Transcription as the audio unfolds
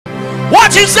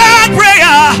What is that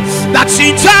prayer that's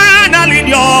eternal in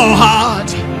your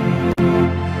heart?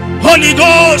 Holy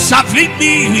Ghost, afflict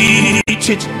me with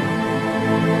it.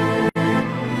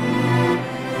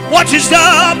 What is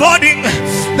the burden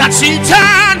that's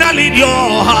eternal in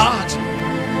your heart?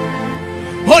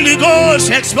 Holy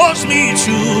Ghost, expose me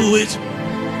to it.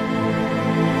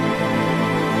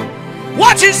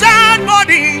 What is that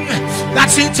burden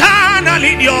that's eternal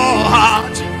in your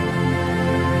heart?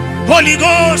 Holy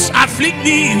Ghost, afflict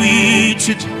me with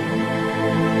it.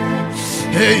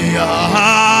 Hey,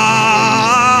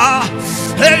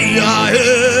 hey,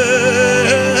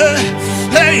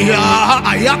 hey,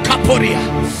 ayakaporia,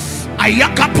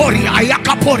 ayakaporia,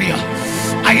 ayakaporia,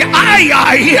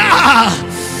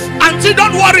 auntie,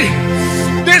 don't worry.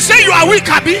 They say you are weak,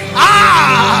 Abi.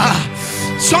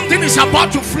 Something is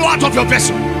about to flow out of your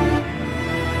vessel.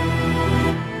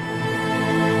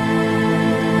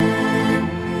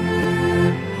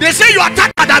 They say you are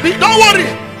tired, Abi. Don't worry.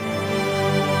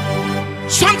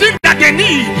 Something that they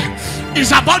need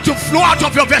is about to flow out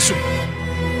of your vessel.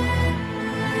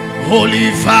 Holy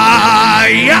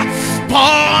fire,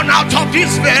 born out of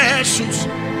these vessels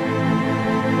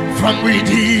from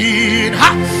within.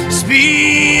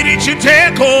 Spirit, you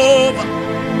take over.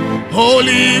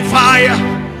 Holy fire,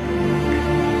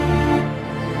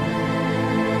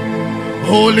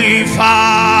 holy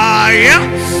fire,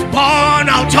 born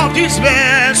out of these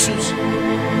vessels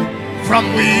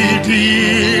from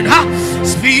within.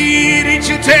 Spirit,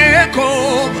 you take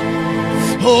over.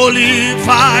 Holy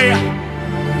fire,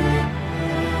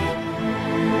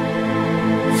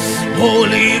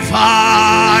 holy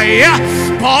fire,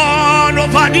 born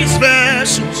over these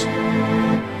vessels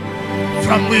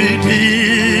from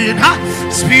within.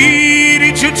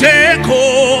 Spirit, you take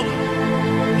over.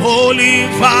 Holy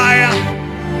fire,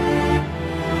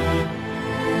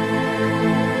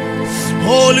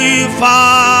 holy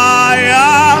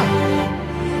fire,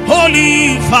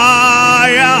 holy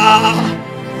fire,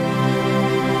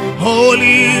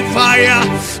 holy fire,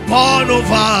 born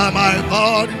over my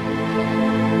body.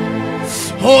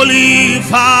 Holy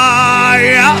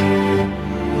fire,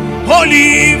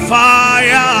 holy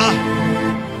fire,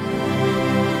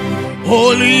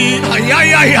 holy,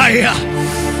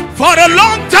 for a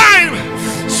long time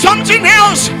something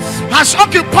else has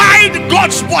occupied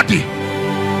God's body.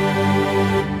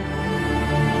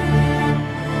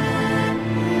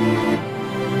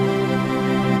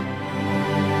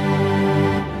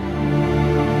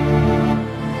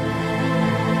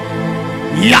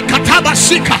 Yakataba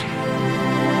Sika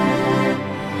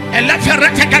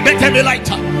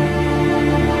Eleferetekabetemilaita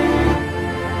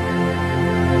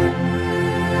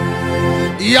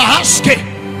Yahaske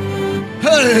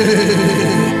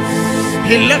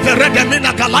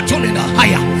Eleferedemina Galatunina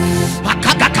Haya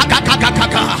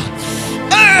Akakakakakakaka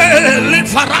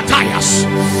Lifaratayas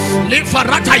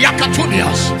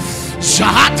Lifaratayakatunias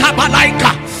Shahata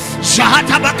Balaika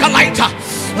Shahata Bakalaita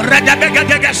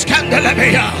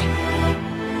Redebegedegeskandelebeya.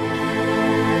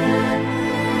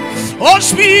 Oh,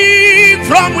 speak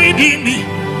from within me,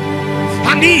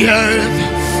 and the earth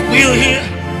will hear.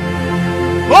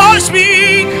 Oh,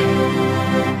 speak.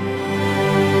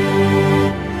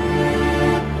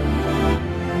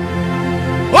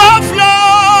 Oh,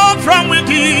 flow from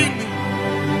within me.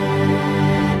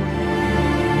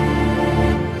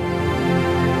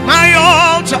 My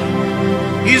altar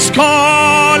is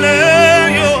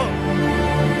calling you.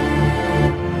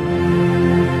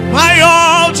 My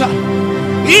altar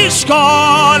is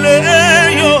calling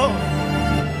you.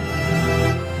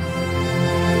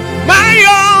 My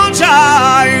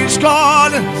altar is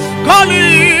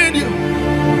calling you.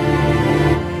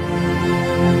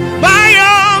 My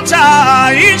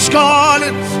altar is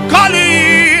calling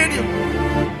you.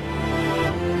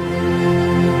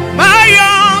 My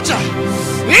altar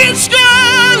is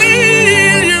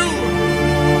calling you.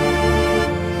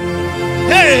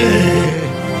 Hey,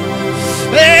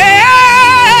 hey.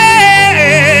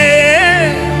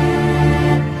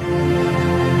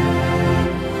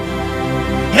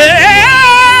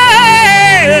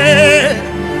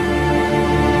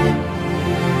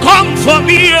 Come for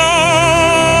me, oh,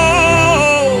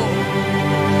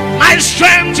 my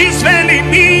strength is failing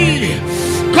me.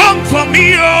 Come for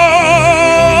me,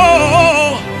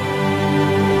 oh,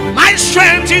 my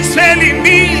strength is failing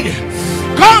me.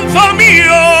 Come for me,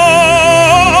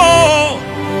 oh,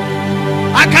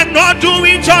 I cannot do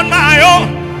it on my own.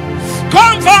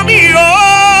 Come for me,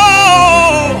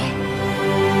 oh,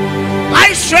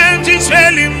 my strength is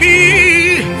failing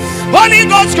me. Holy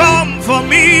Ghost, come for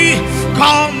me.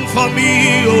 Come for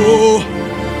me, oh.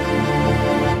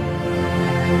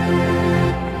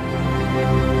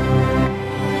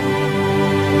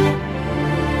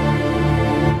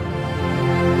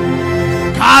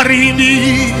 carry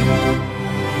me.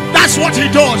 That's what he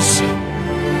does.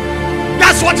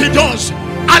 That's what he does.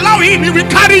 Allow him, he will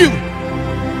carry you.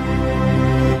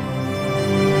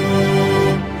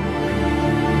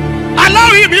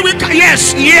 Allow him, he will carry.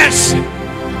 Yes, yes,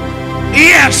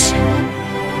 yes,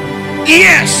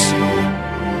 yes,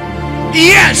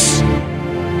 yes,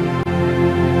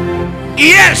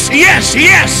 yes, yes,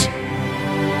 yes,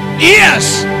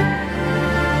 yes,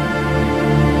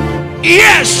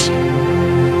 yes,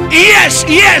 yes,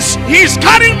 yes. He's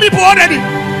carrying people already.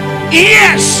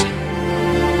 Yes,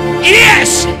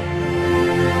 yes,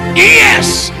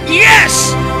 yes,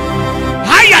 yes.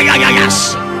 Hiya,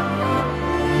 yes.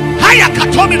 Hiya,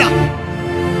 katomina.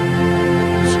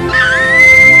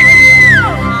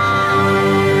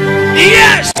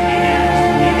 Yes.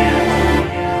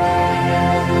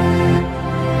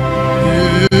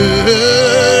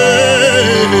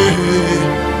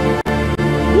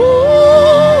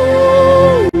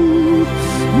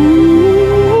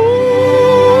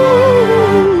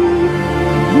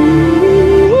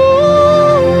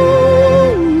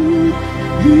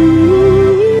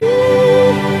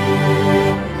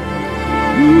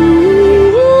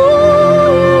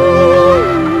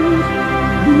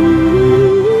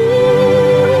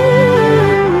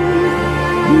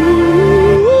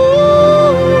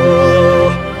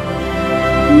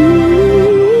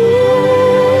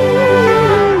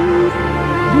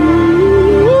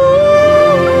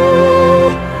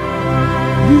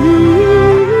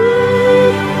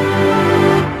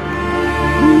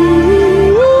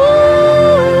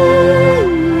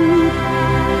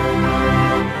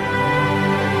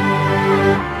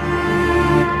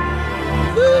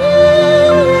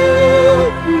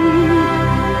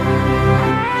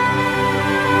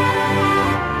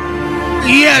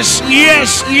 Yes,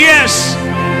 yes, yes,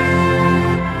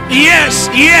 yes,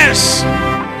 yes.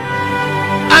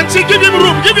 Auntie, give him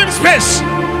room, give him space.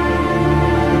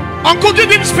 Uncle, give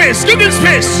him space, give him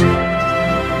space,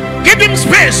 give him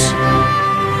space.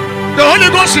 The Holy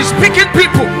Ghost is picking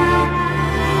people,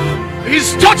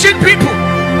 he's touching people,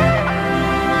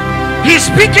 he's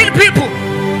picking people.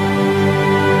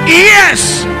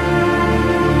 Yes,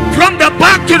 from the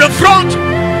back to the front,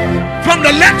 from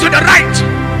the left to the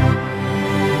right.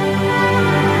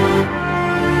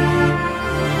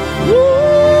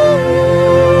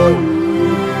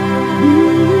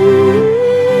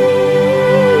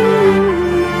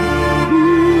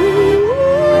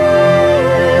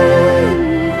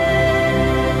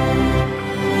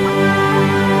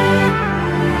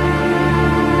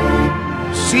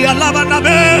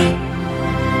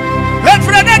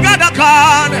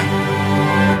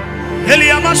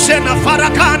 Eliana Sena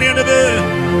Farakani and the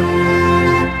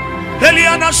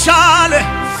Eliana Shale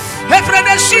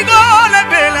Efrene Shigole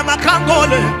Bele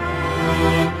Makangole.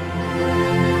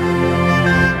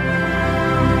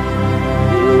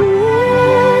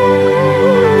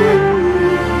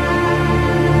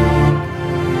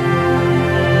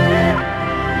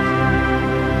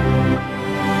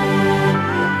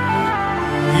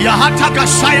 Yahataka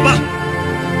Saiba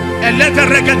Elete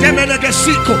Regademe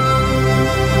Legasiko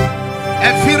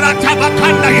Efira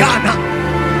Tabakanda Yana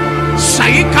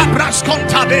Saika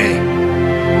Brascontabe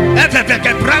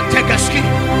Eveke Brantegaski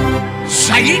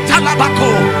Saita Labako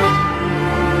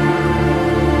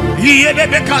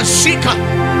Yedebeka Sika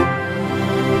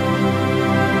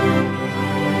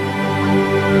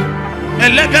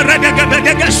Elete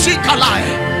Regadega Sika Lai.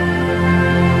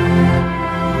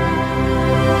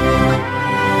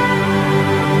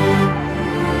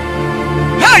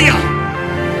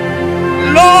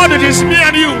 Lord, it is me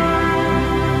and you.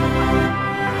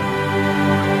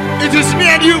 It is me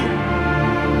and you.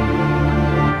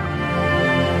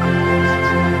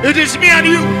 It is me and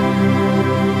you.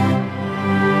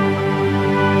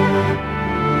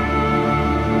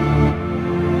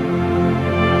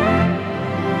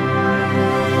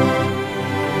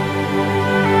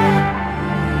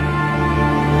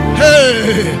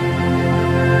 Hey.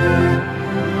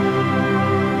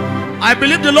 I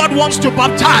believe the Lord wants to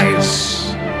baptize.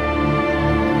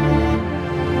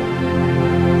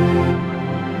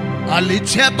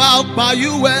 Alicheba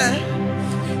bayuwe,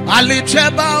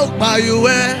 alicheba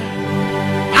bayuwe,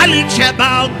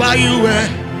 alicheba bayuwe,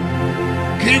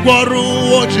 kiboru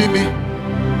ojimi,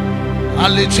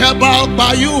 alicheba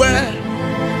bayuwe,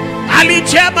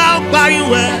 alicheba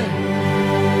bayuwe,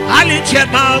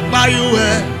 alicheba bayuwe,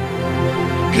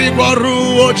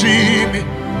 kiboru ojimi,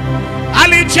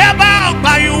 alicheba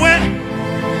bayuwe,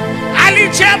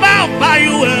 alicheba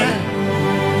bayuwe,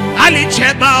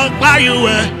 alicheba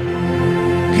bayuwe.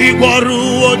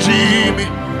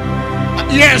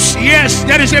 Yes, yes,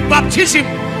 there is a baptism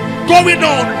going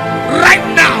on right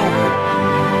now,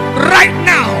 right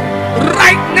now,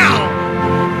 right now,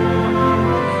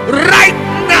 right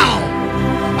now.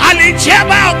 Ali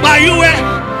Cheba Bayue,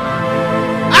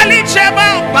 Ali Cheba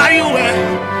Bayue,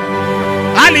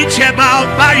 Ali Cheba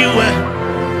Bayue,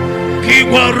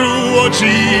 Kiwaru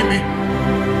Ojimi,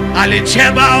 Ali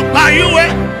Cheba Bayue,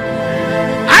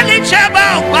 Ali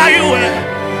Cheba Bayue,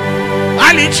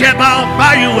 Ali Cheba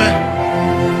Bayue,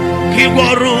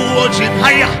 Kiwaru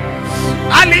Ojimaya,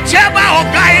 Ali Cheba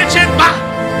Ogaye Cheba,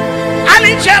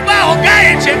 Ali Cheba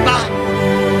Ogaye Cheba,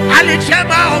 Ali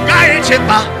Cheba Ogaye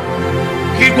Cheba.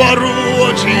 Kigoru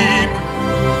Ojim,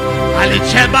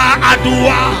 Alicheba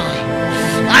Adua,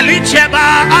 Alicheba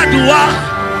Adua,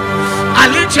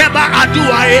 Alicheba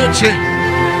Adua Eche,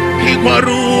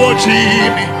 Kigoru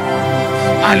Ojim,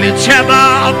 Alicheba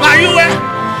Bayue,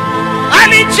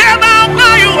 Alicheba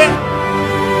Bayue,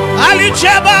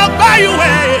 Alicheba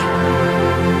Bayue,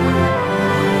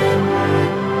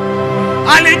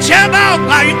 Alicheba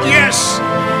Bayue, yes,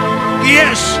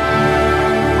 yes.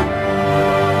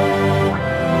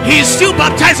 He's still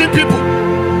baptizing people.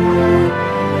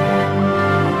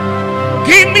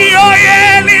 Give me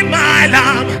oil in my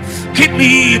lamp, keep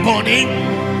me burning.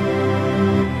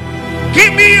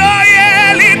 Give me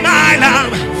oil in my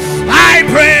lamp, I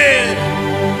pray.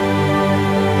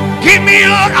 Give me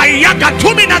oil, Ayaka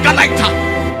Tuminagalaita.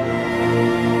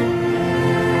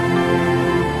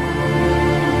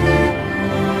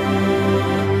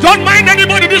 Don't mind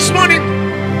anybody this morning.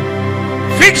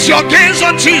 Fix your gaze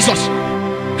on Jesus.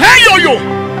 Hey yo yo,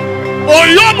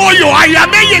 oyomo yo,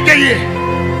 ayame yegeye,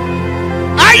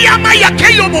 ayama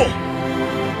yakeyomo,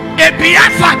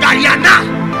 ebiafa da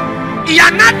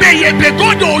yana beye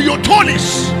begodo oyotolis,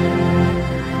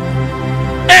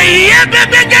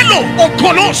 eyebebegelo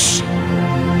okolos.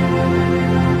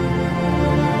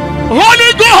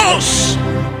 Holy Ghost,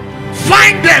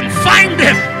 find them, find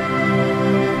them,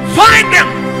 find them.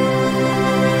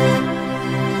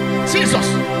 Jesus.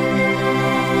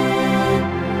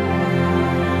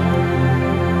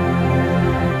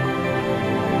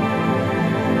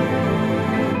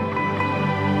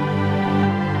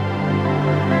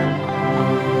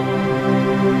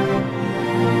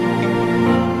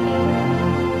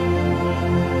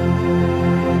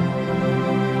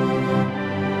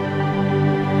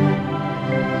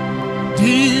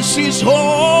 This is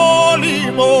holy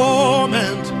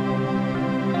moment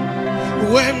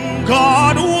when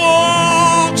God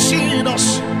walks in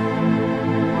us.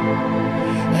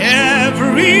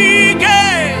 Every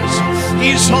gaze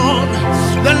is on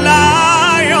the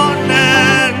Lion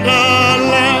and the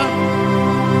Lamb.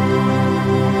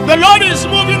 The Lord is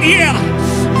moving here.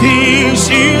 This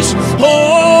is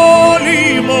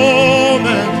holy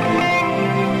moment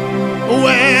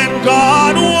when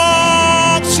God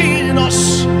walks in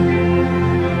us.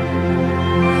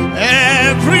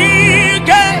 Every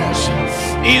gaze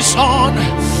is on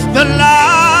the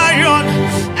Lion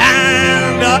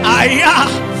and the Ayah.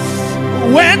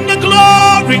 When the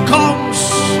glory comes,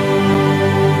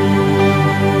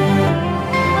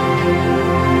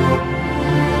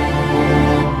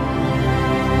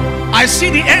 I see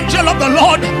the angel of the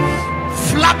Lord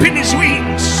flapping his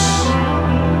wings.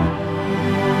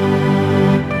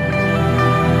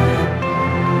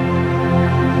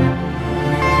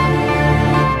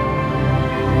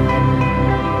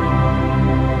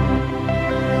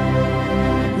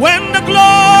 When the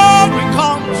glory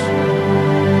comes,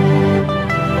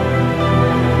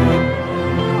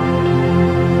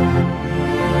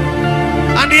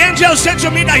 and the angel said to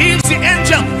me that he is the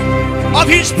angel of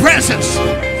his presence.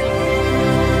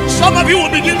 Some of you will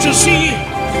begin to see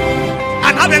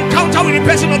and have encounter with the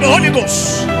person of the Holy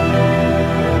Ghost.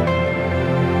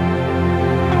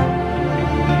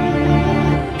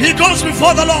 He goes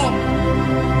before the Lord.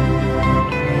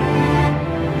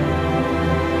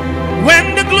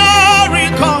 When the glory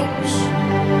comes,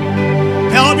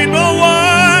 there will be no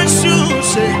words to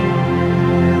say.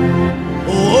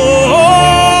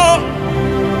 Oh,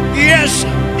 yes,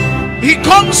 he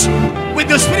comes with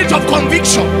the spirit of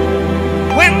conviction.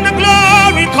 When the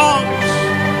glory comes,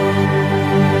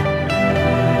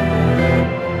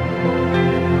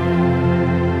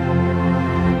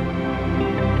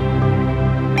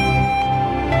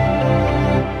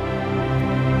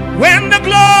 when the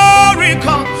glory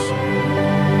comes,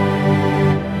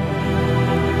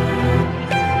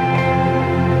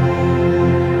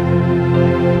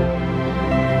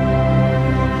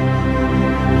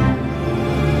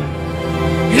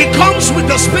 he comes with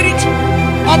the spirit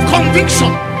of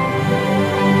conviction.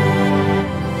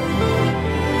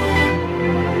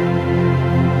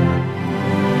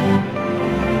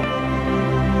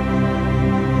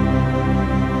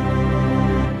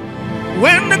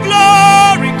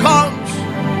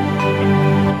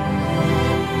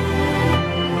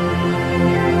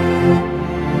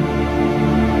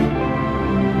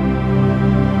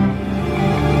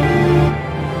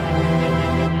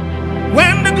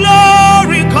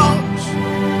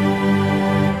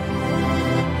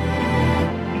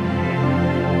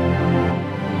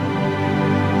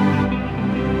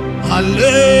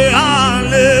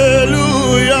 Hallelujah,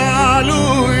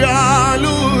 hallelujah,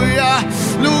 hallelujah,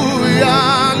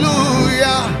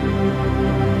 hallelujah.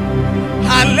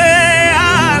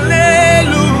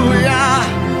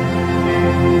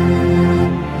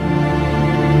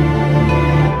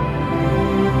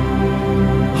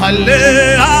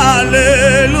 Hallelujah.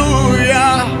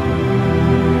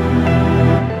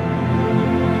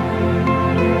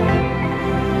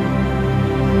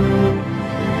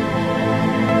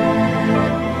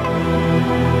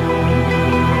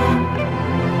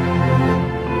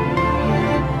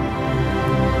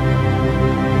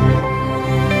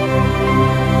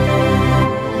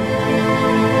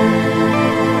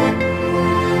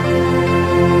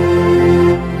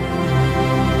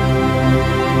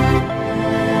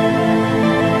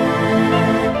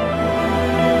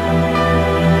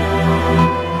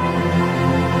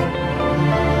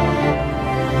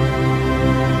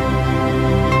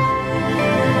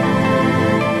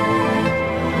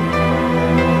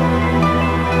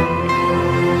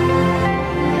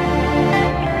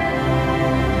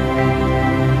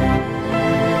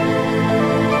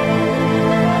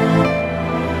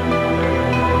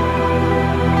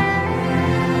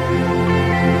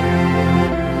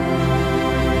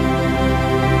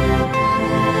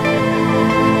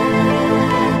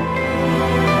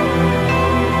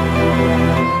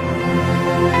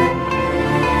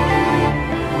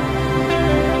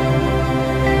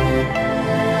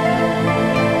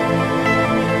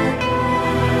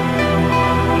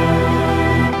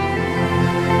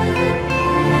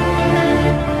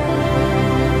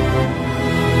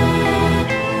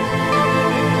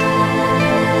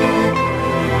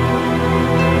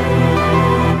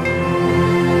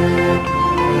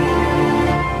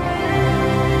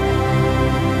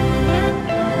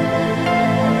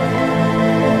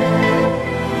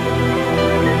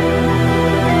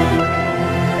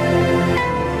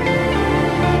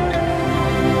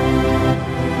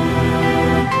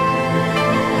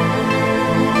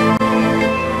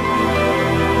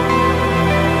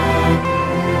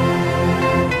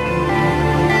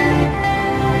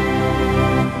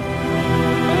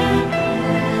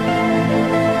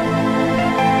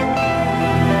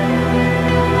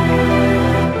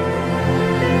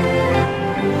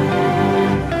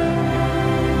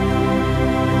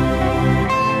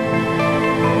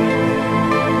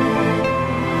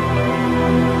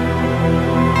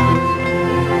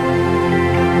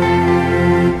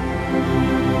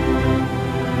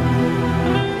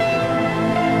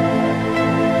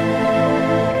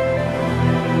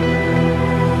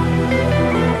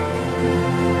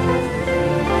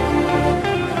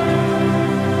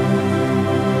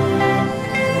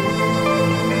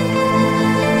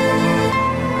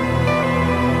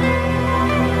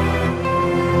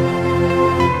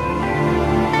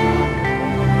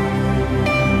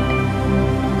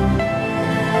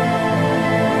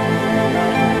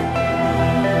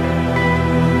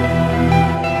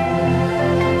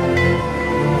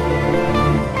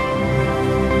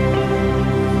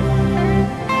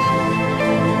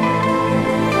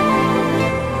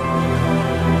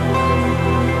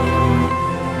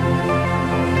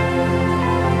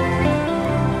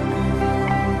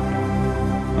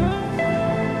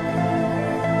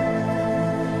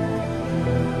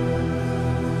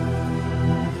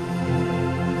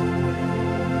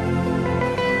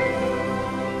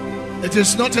 It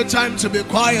is not a time to be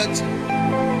quiet.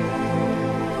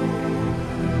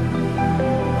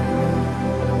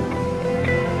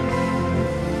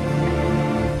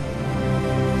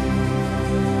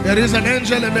 There is an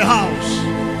angel in the house.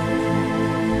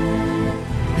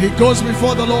 He goes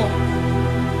before the Lord.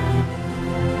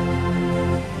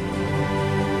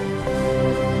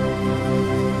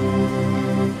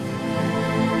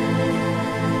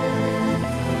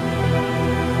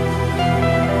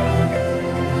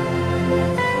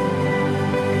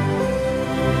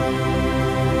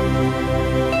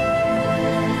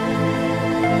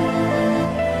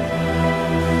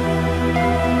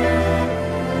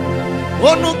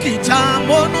 Onu kita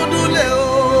monu dule o.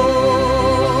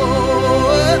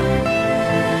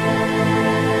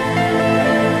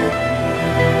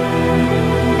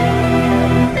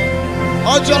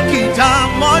 Ojo kita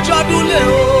mojo dule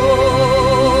o.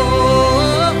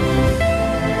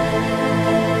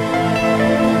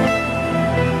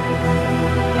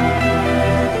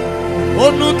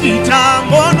 Onu kita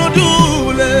monu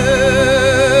dule.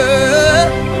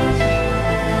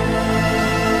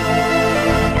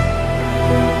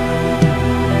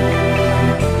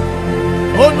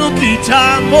 Onu kita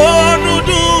monu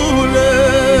dule.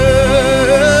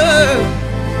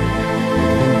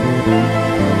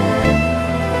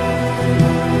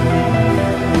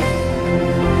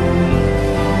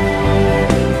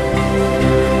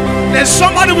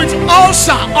 somebody with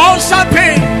ulcer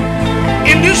pain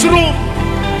in this room.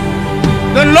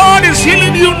 The Lord is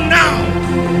healing you now.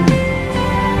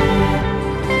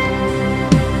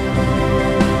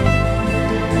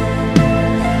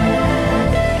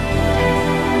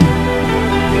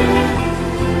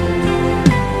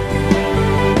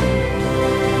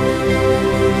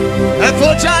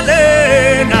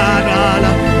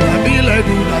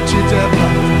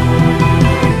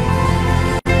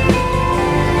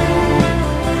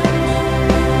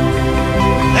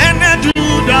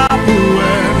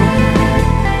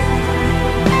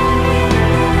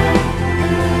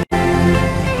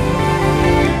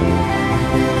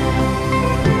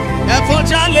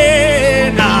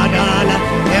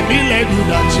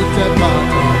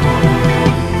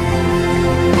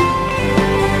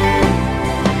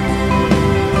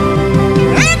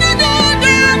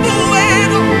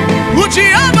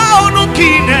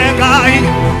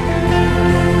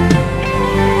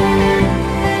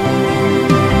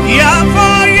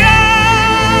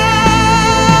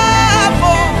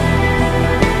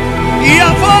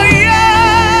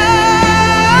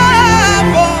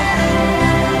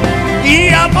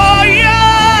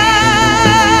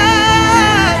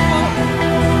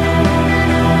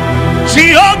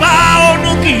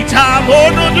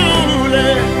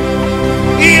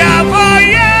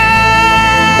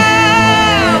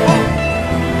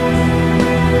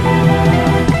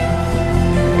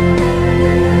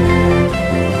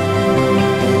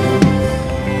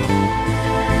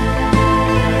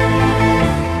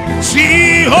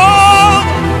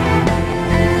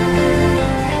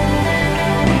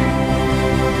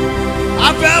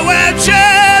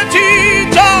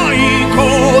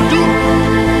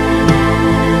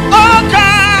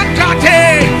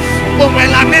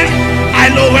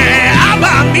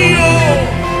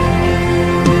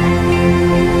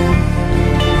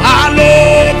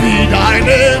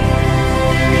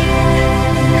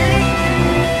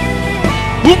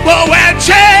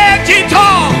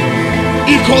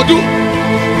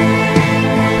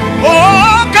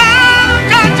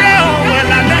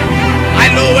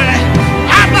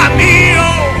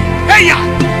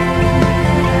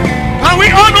 Can we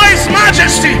honor His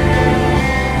Majesty?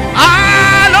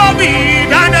 Hallowed be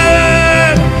thy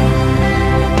name.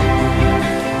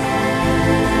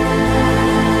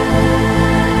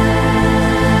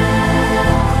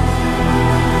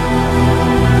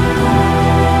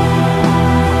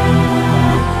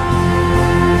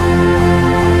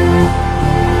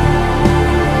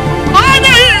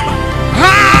 Honor Him.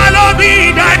 Hallowed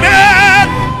be thy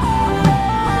name.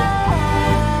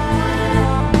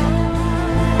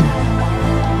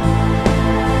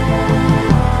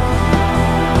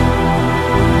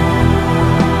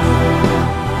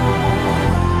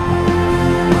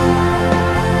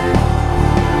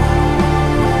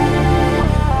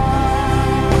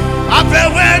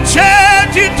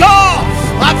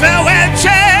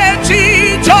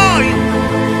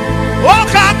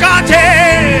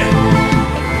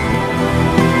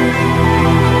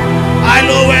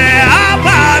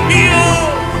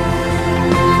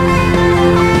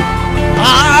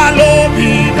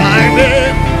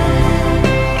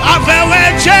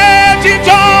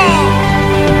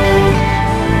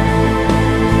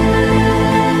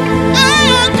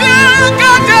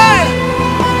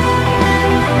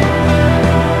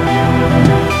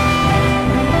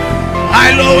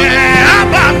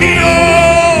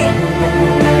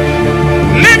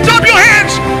 Lift up your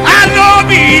hands. Hallowed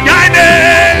be thy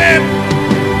name.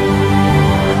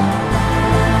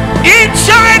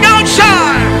 Inside,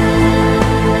 outside.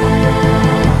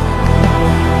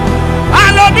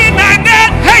 Hallowed be thy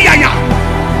name. Hey, yeah, yeah.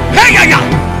 Hey, yeah, yeah.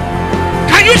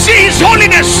 Can you see His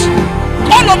holiness?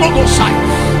 Call on the side.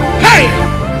 Hey.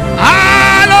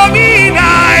 Hallowed be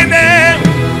thy name.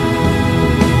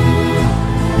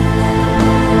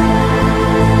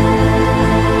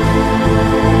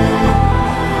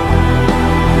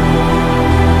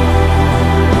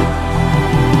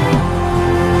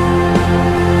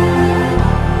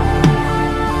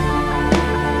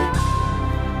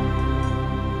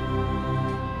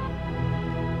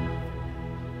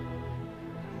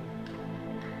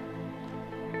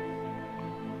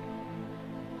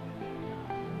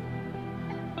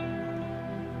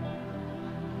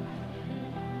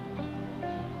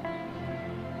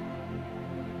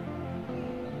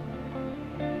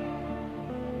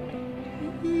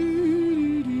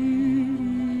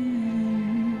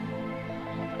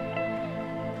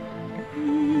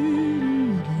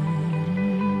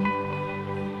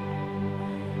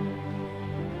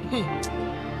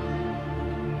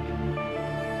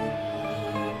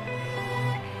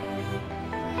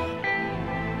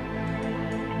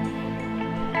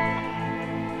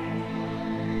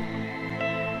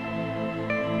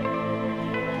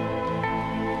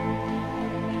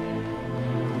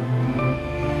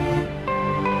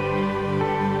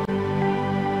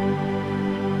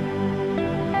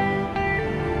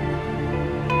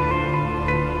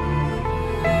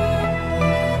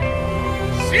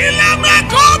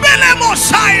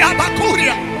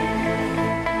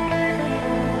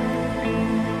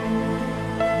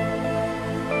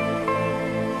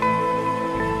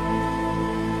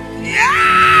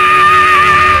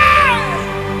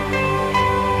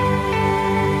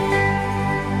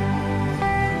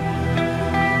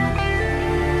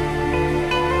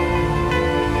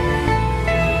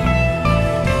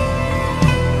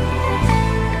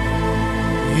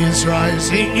 Is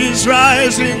rising, is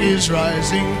rising, is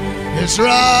rising, is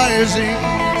rising.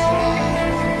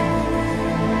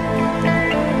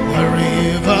 The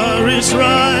river is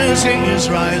rising, is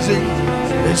rising,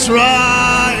 is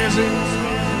rising.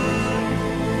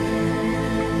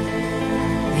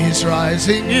 Is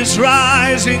rising, is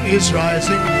rising, is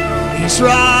rising, is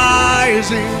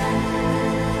rising.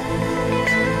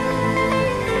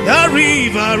 The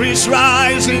river is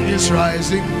rising, is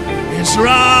rising, is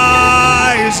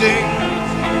rising.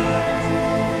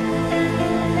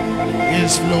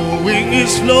 Is flowing,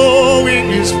 is flowing,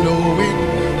 is flowing,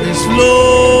 is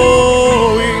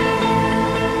flowing.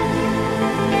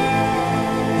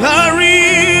 The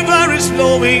river is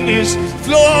flowing, is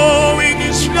flowing,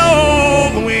 is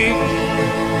flowing.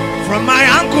 From my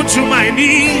ankle to my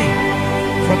knee,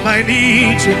 from my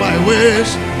knee to my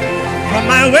waist, from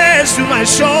my waist to my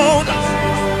shoulder,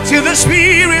 till the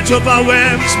Spirit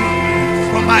overwhelms me.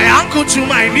 From my ankle to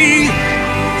my knee,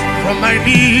 from my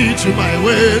knee to my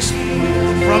waist,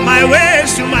 from my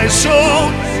waist to my soul,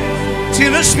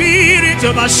 till the Spirit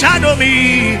overshadow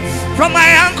me. From my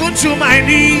ankle to my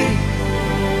knee,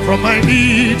 from my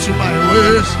knee to my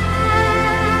waist.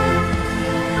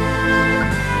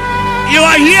 You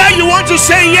are here, you want to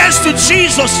say yes to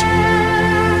Jesus.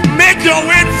 Make your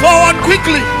way forward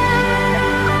quickly.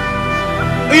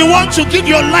 You want to give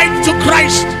your life to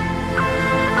Christ.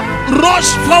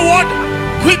 Rush forward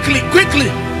quickly,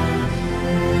 quickly,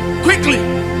 quickly,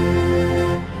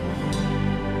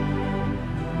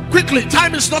 quickly.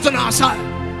 Time is not on our side.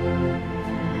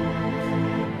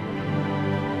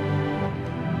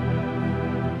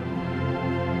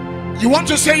 You want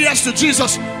to say yes to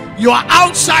Jesus. You are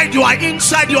outside, you are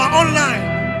inside, you are online.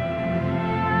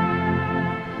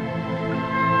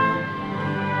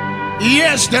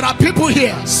 Yes, there are people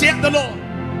here, saith the Lord.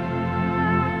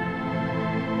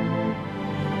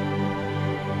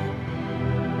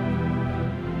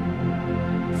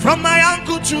 From my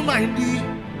ankle to my knee,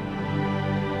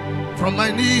 from my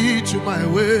knee to my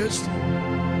waist.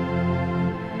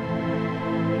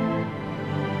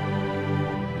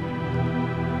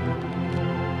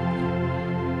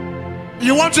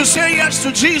 You want to say yes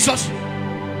to Jesus?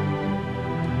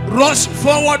 Rush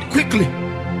forward quickly.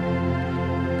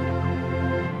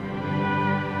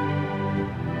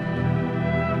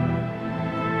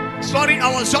 Sorry, I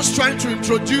was just trying to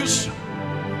introduce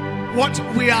what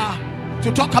we are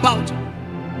to talk about.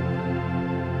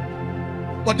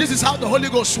 But this is how the Holy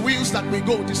Ghost wills that we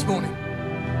go this morning.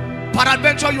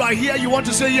 Peradventure, you are here, you want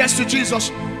to say yes to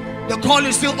Jesus. The call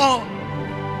is still on.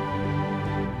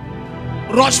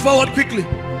 Rush forward quickly.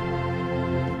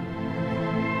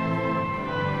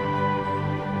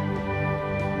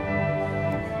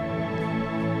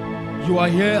 You are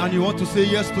here and you want to say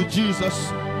yes to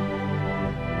Jesus.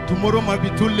 Tomorrow might be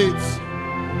too late.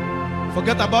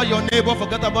 Forget about your neighbor,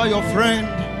 forget about your friend.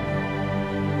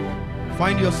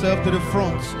 Find yourself to the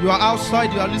front. You are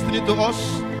outside, you are listening to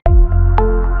us.